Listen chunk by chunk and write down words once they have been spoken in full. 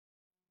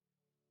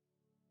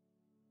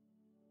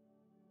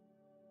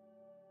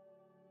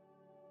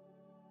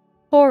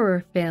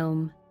horror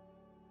film,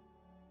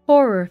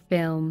 horror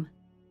film.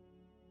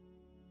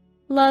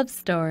 Love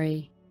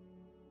story,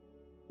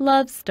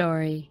 love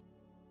story.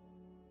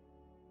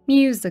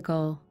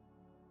 Musical,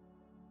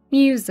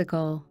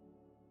 musical.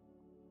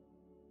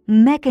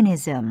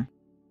 Mechanism,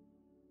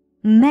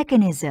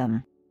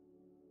 mechanism.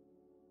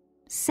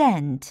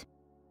 Scent,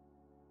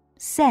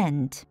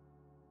 scent.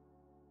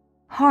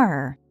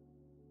 Horror,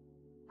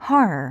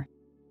 horror.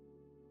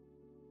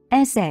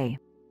 Essay,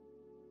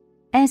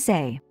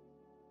 essay.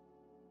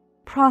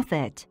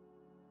 Profit,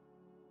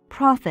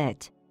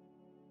 profit.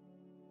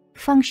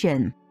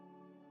 Function,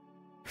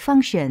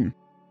 function.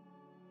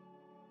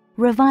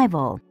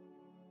 Revival,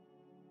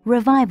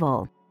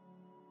 revival.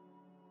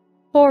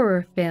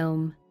 Horror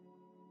film,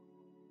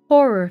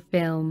 horror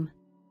film.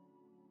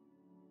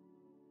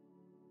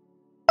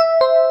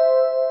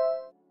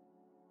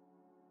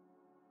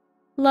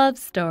 Love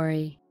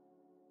story,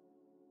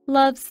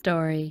 love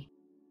story.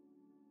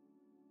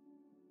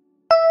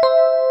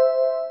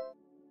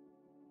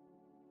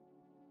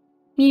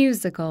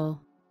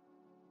 Musical,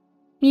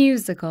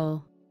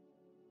 musical.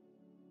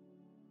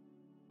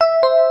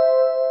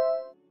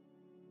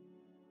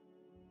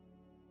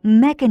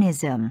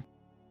 Mechanism,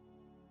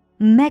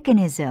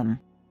 mechanism.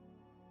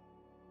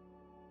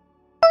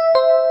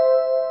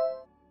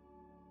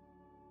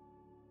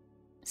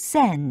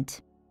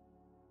 Scent,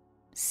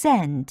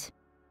 scent.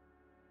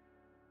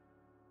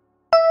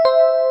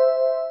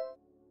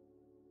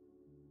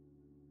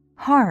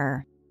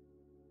 Horror,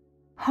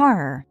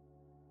 horror.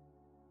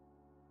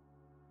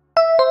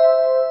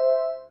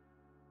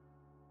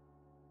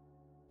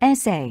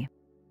 Essay,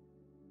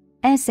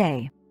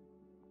 essay.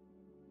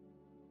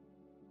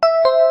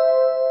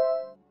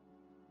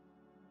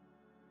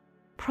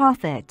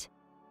 Profit,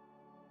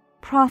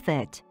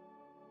 profit.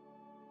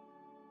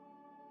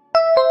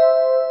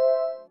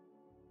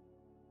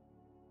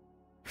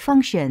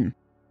 Function,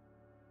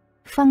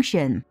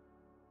 function.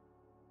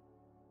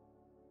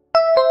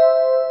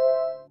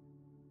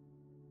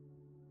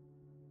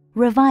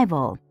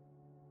 Revival,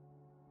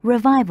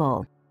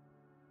 revival.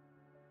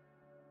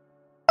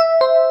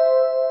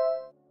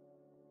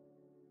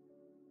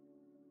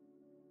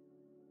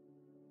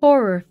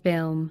 Horror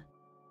film,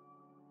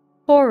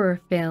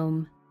 horror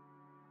film.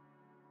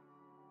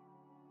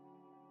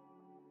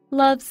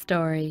 Love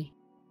story,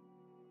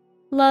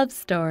 love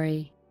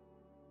story.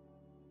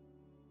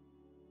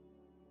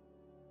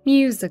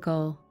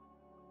 Musical,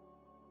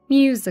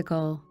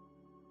 musical.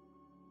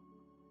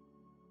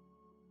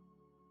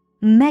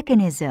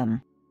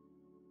 Mechanism,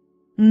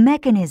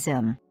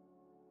 mechanism.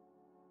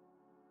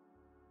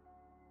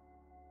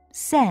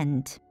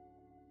 Scent,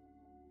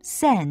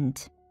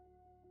 scent.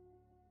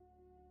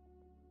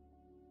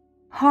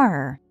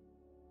 Horror,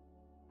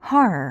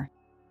 horror.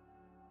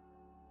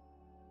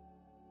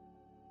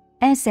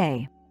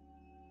 Essay,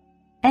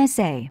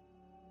 essay.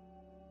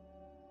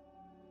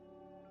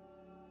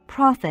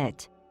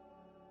 Profit,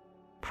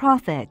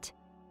 profit.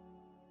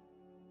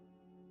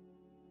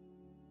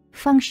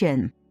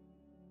 Function,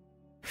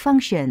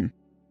 function.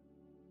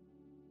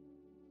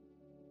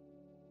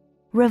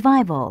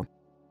 Revival,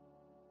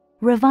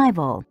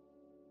 revival.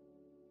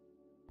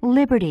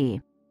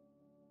 Liberty,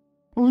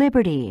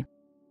 liberty.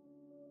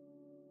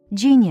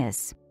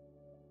 Genius,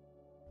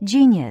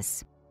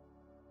 genius.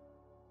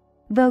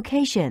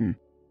 Vocation,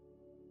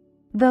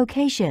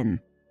 vocation.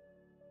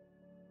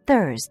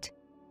 Thirst,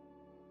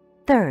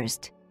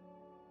 thirst.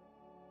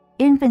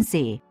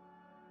 Infancy,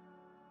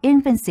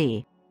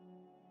 infancy.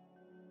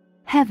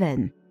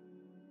 Heaven,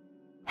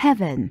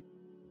 heaven.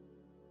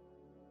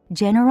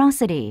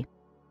 Generosity,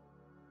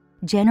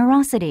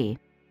 generosity.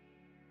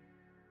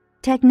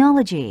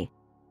 Technology,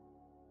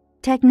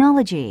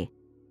 technology.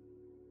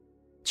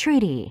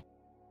 Treaty,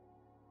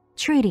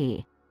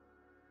 treaty.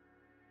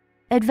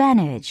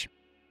 Advantage,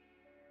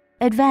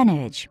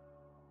 advantage.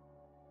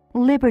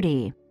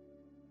 Liberty,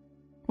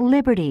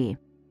 liberty.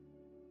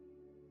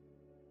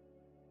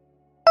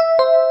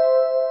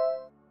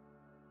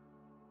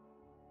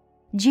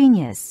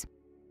 Genius,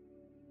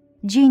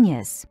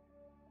 genius.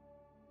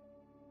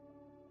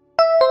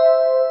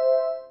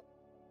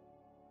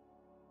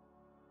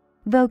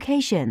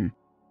 Vocation,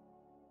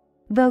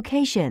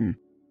 vocation.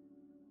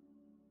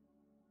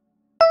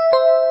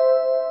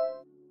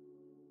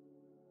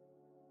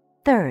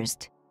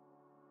 Thirst,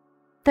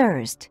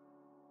 thirst.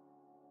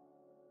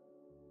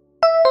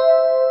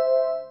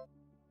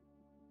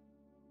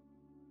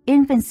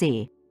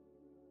 Infancy,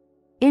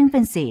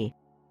 infancy.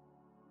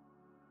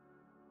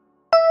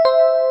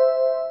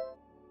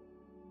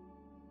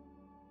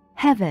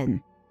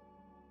 Heaven,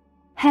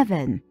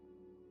 heaven.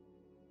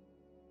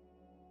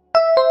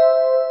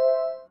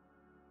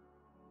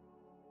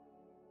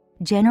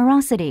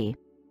 Generosity,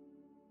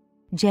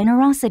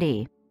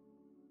 generosity.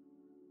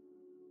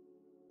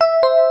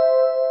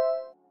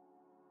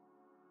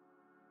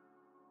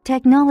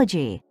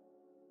 Technology,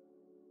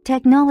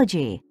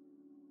 technology.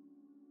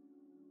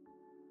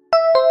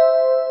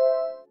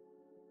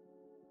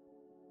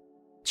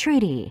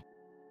 Treaty,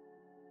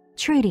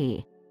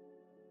 treaty.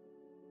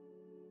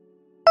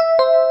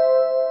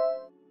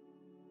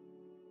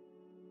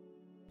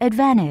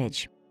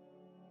 advantage,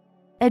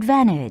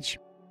 advantage.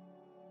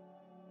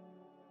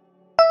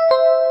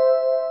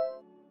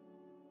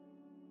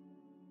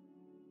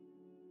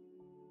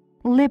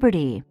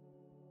 Liberty,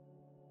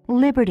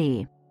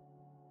 liberty.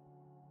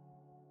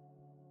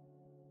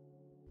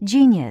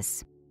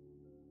 Genius,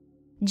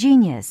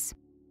 genius.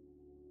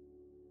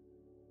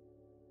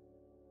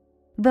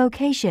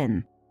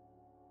 Vocation,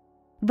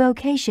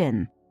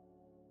 vocation.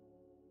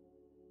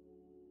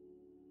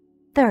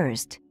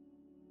 Thirst,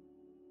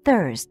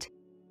 thirst.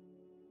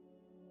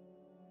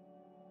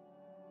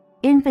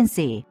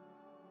 Infancy,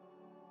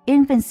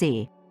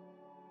 infancy.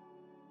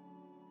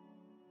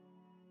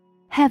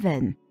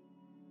 Heaven,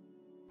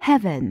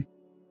 heaven.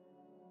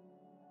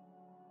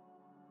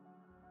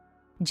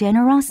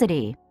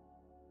 Generosity,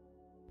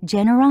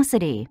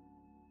 generosity.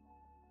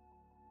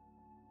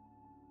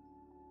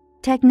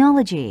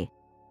 Technology,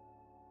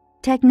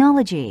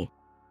 technology.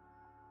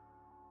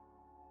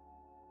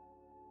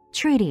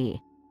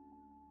 Treaty,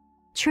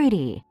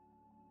 treaty.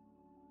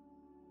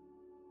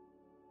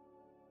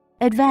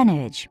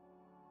 Advantage,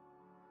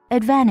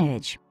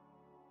 advantage.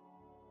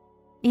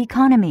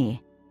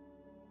 Economy,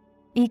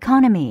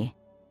 economy.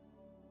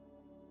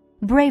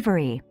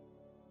 Bravery,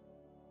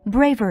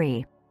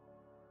 bravery.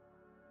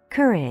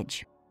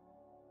 Courage,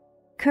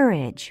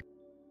 courage.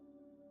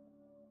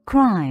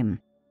 Crime,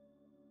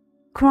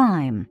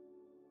 crime.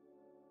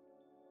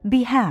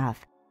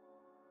 Behalf,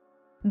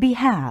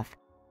 behalf.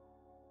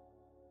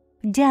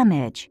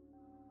 Damage,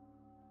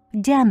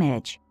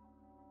 damage.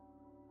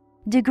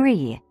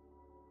 Degree,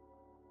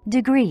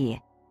 degree.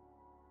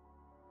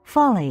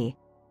 Folly,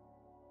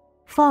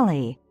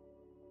 folly.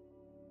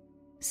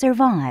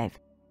 Survive,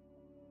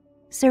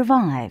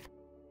 survive.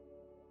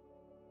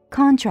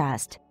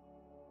 Contrast,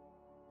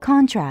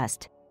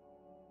 contrast.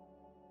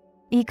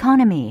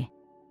 Economy,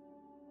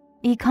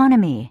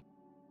 economy.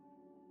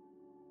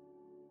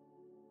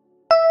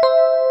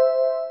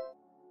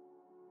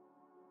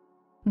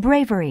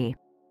 Bravery,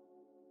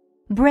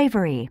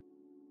 bravery.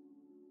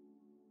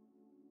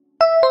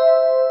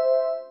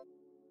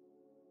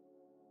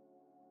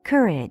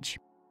 Courage,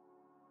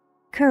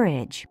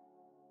 courage.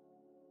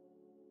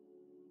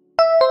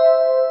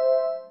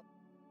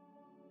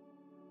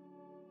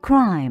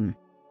 Crime,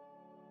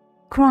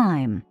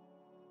 crime.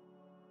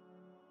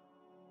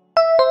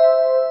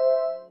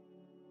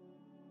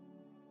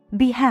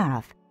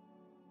 Behalf,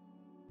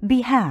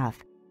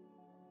 behalf.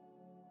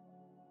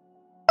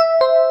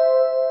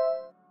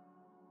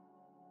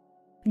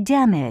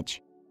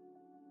 Damage,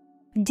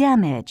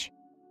 damage.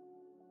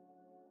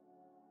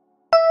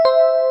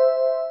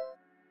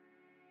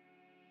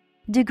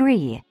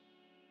 Degree,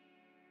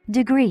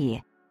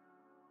 degree.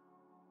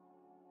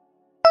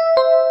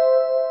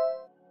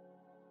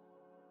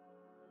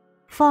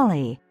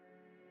 Folly,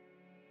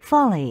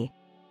 folly.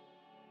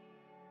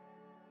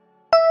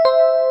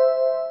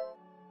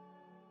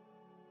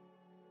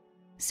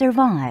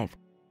 Survive,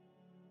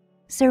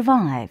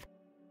 survive.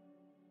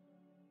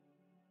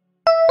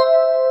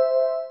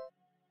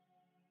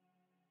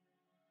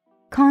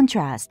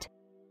 Contrast,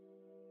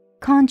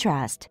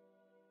 contrast.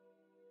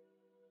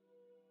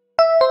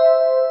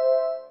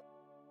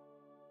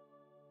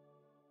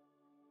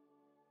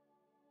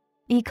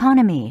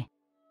 Economy,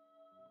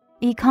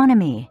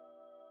 economy.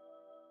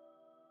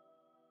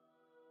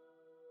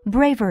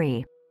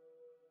 Bravery,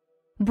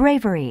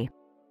 bravery.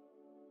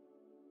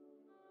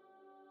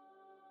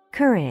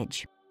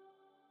 Courage,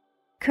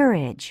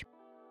 courage.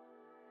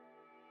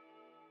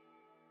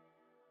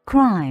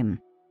 Crime,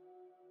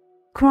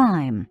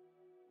 crime.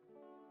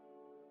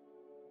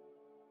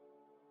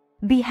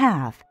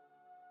 Behalf,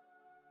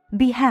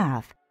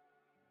 behalf.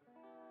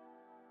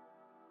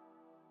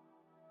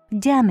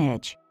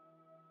 Damage,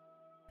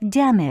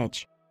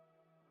 damage.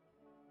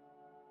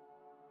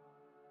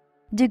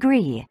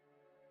 Degree,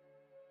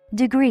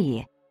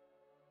 degree.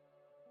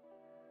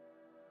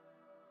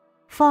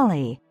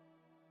 Folly,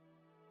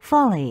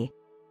 folly.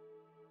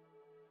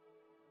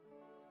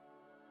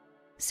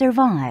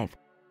 Survive,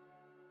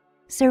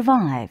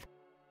 survive.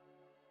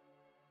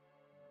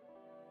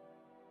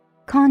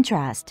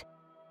 Contrast,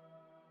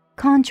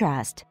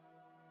 contrast.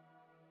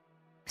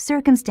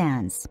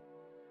 Circumstance,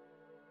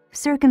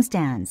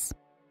 circumstance.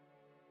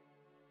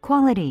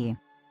 Quality,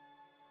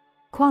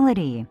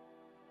 quality.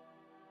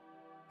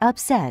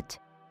 Upset,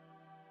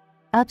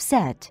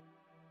 upset.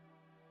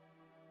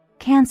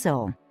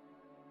 Cancel,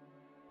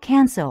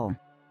 cancel.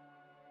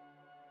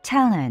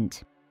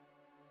 Talent,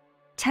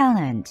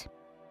 talent.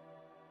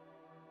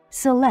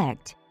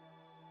 Select,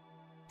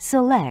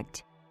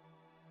 select.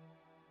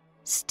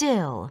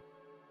 Still,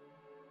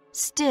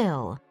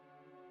 still.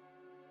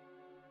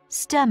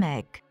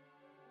 Stomach,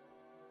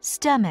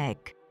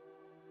 stomach.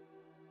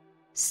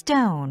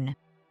 Stone,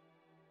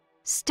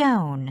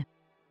 stone.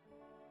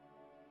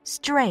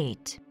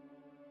 Straight,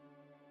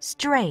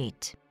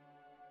 straight.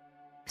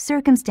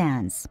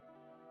 Circumstance,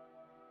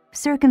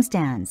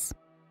 circumstance.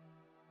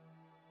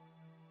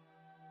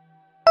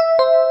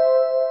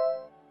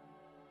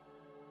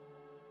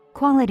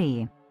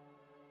 Quality,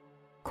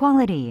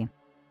 quality.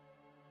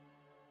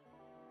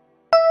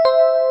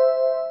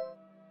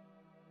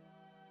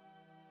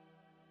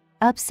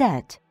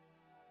 upset,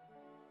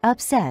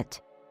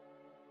 upset.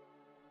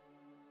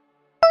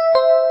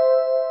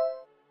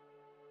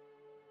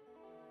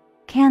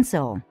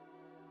 Cancel,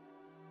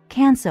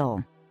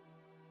 cancel.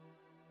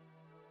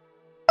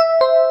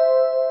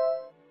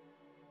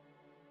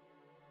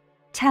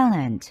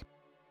 Talent,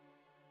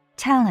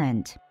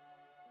 talent.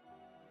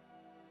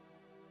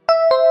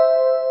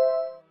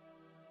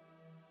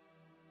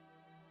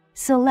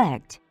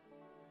 Select,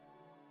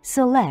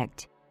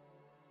 select.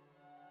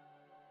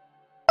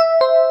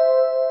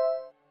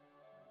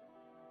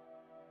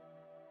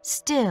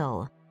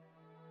 Still,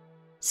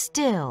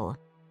 still.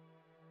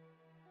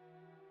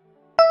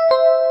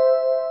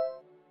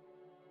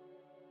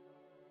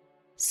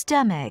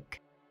 Stomach,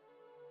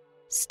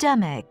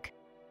 stomach.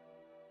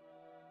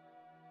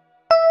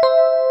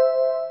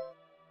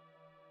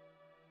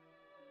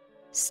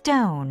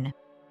 Stone,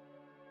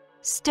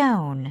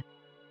 stone.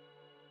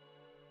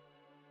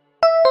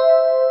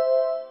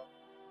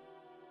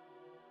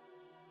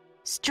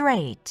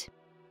 Straight,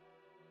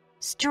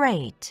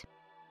 straight.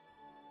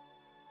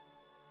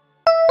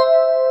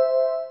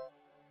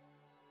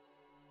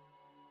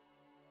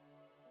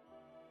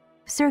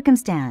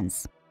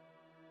 Circumstance,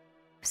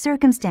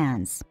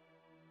 circumstance.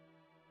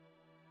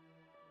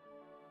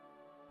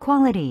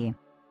 Quality,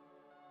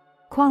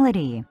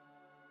 quality.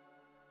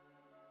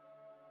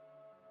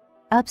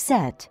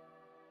 Upset,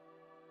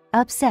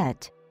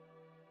 upset.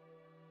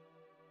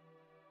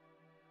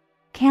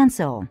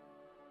 Cancel,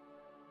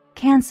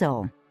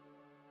 cancel.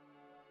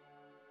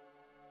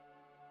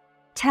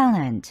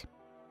 Talent,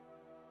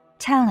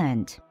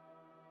 talent.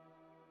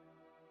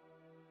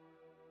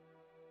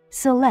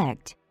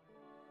 Select,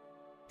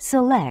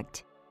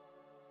 select.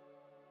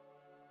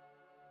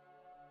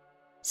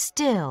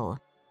 Still,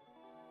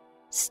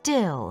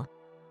 still.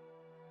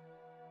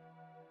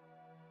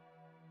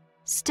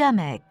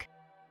 Stomach,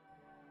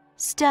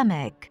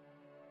 stomach.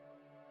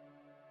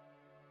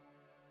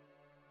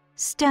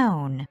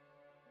 Stone,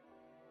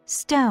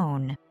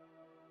 stone.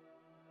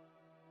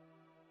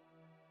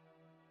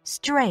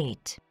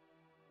 Straight,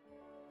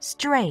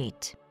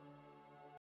 straight.